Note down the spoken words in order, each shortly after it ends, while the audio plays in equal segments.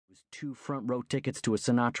2 front-row tickets to a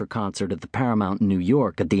Sinatra concert at the Paramount in New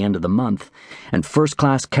York at the end of the month, and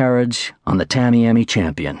first-class carriage on the Tamiami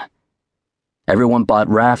Champion. Everyone bought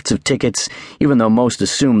rafts of tickets, even though most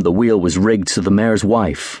assumed the wheel was rigged so the mayor's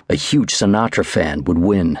wife, a huge Sinatra fan, would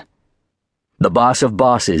win. The boss of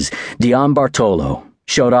bosses, Dion Bartolo,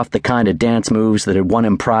 showed off the kind of dance moves that had won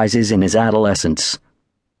him prizes in his adolescence.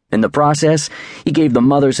 In the process, he gave the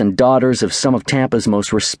mothers and daughters of some of Tampa's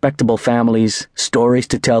most respectable families stories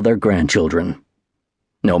to tell their grandchildren.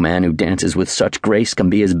 No man who dances with such grace can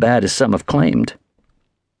be as bad as some have claimed.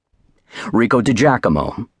 Rico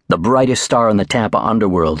DiGiacomo, the brightest star in the Tampa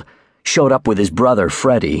underworld, showed up with his brother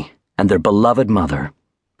Freddie and their beloved mother,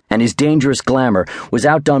 and his dangerous glamour was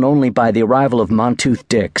outdone only by the arrival of Montoothed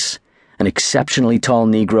Dix, an exceptionally tall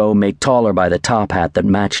Negro made taller by the top hat that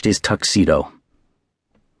matched his tuxedo.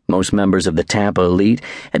 Most members of the Tampa elite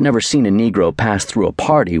had never seen a Negro pass through a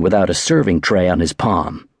party without a serving tray on his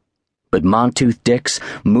palm. But Montoothed Dix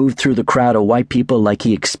moved through the crowd of white people like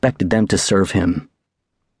he expected them to serve him.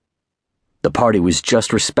 The party was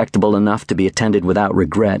just respectable enough to be attended without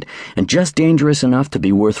regret, and just dangerous enough to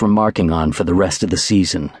be worth remarking on for the rest of the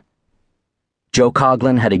season. Joe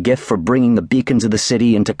Coughlin had a gift for bringing the beacons of the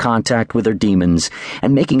city into contact with their demons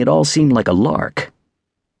and making it all seem like a lark.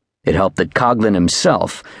 It helped that Coughlin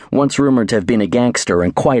himself, once rumored to have been a gangster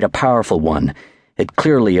and quite a powerful one, had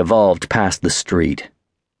clearly evolved past the street.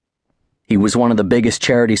 He was one of the biggest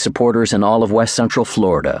charity supporters in all of West Central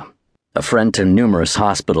Florida, a friend to numerous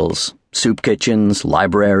hospitals, soup kitchens,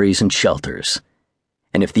 libraries, and shelters.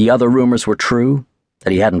 And if the other rumors were true,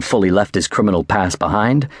 that he hadn't fully left his criminal past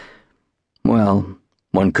behind, well,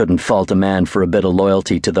 one couldn't fault a man for a bit of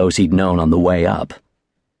loyalty to those he'd known on the way up.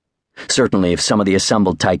 Certainly, if some of the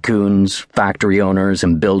assembled tycoons, factory owners,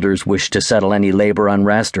 and builders wished to settle any labor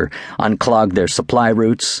unrest or unclog their supply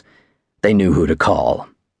routes, they knew who to call.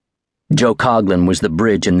 Joe Coughlin was the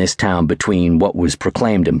bridge in this town between what was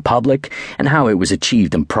proclaimed in public and how it was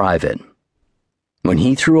achieved in private. When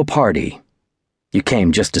he threw a party, you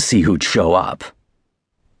came just to see who'd show up.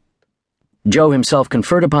 Joe himself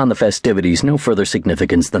conferred upon the festivities no further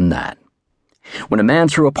significance than that. When a man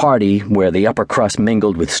threw a party where the upper crust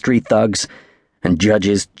mingled with street thugs, and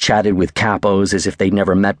judges chatted with capos as if they'd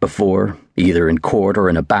never met before, either in court or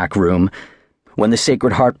in a back room, when the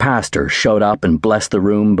Sacred Heart pastor showed up and blessed the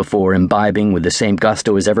room before imbibing with the same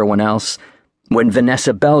gusto as everyone else, when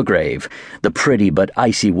Vanessa Belgrave, the pretty but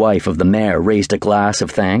icy wife of the mayor, raised a glass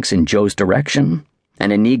of thanks in Joe's direction,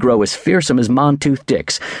 and a Negro as fearsome as Montoothed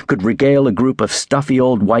Dix could regale a group of stuffy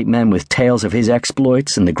old white men with tales of his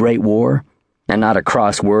exploits in the Great War, and not a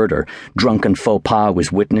cross word or drunken faux pas was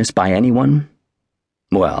witnessed by anyone,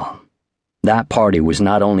 well, that party was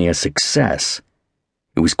not only a success,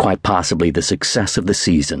 it was quite possibly the success of the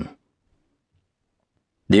season.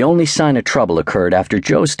 The only sign of trouble occurred after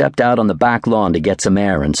Joe stepped out on the back lawn to get some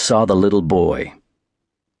air and saw the little boy.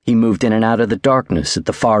 He moved in and out of the darkness at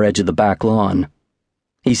the far edge of the back lawn.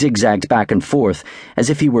 He zigzagged back and forth as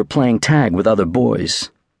if he were playing tag with other boys.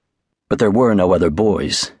 But there were no other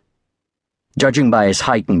boys. Judging by his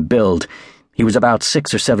height and build, he was about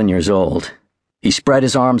 6 or 7 years old. He spread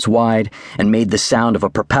his arms wide and made the sound of a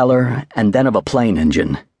propeller and then of a plane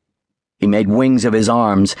engine. He made wings of his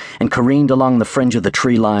arms and careened along the fringe of the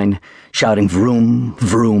tree line, shouting vroom,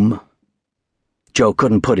 vroom. Joe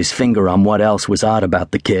couldn't put his finger on what else was odd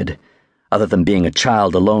about the kid, other than being a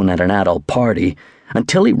child alone at an adult party,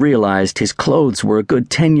 until he realized his clothes were a good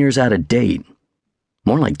 10 years out of date.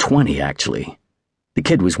 More like 20, actually. The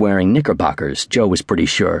kid was wearing knickerbockers, Joe was pretty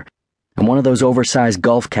sure, and one of those oversized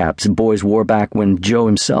golf caps boys wore back when Joe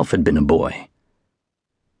himself had been a boy.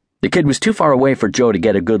 The kid was too far away for Joe to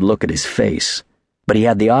get a good look at his face, but he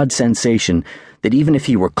had the odd sensation that even if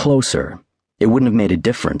he were closer, it wouldn't have made a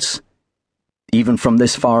difference. Even from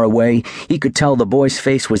this far away, he could tell the boy's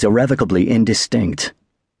face was irrevocably indistinct.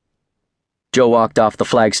 Joe walked off the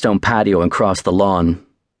flagstone patio and crossed the lawn.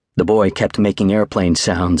 The boy kept making airplane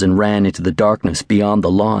sounds and ran into the darkness beyond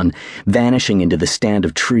the lawn, vanishing into the stand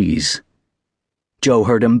of trees. Joe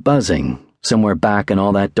heard him buzzing somewhere back in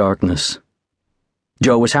all that darkness.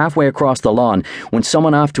 Joe was halfway across the lawn when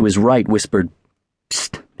someone off to his right whispered,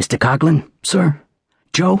 "Psst, Mr. Coughlin, sir?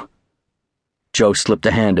 Joe?" Joe slipped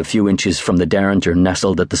a hand a few inches from the derringer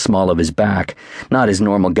nestled at the small of his back, not his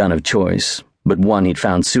normal gun of choice, but one he'd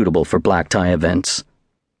found suitable for black tie events.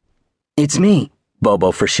 "It's me,"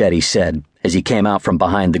 Bobo Freschetti said as he came out from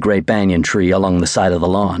behind the great banyan tree along the side of the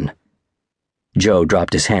lawn. Joe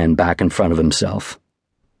dropped his hand back in front of himself.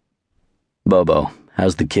 "Bobo,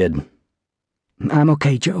 how's the kid?" "I'm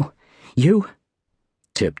okay, Joe. You?"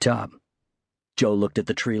 "Tip-top." Joe looked at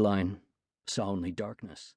the tree line, saw only darkness.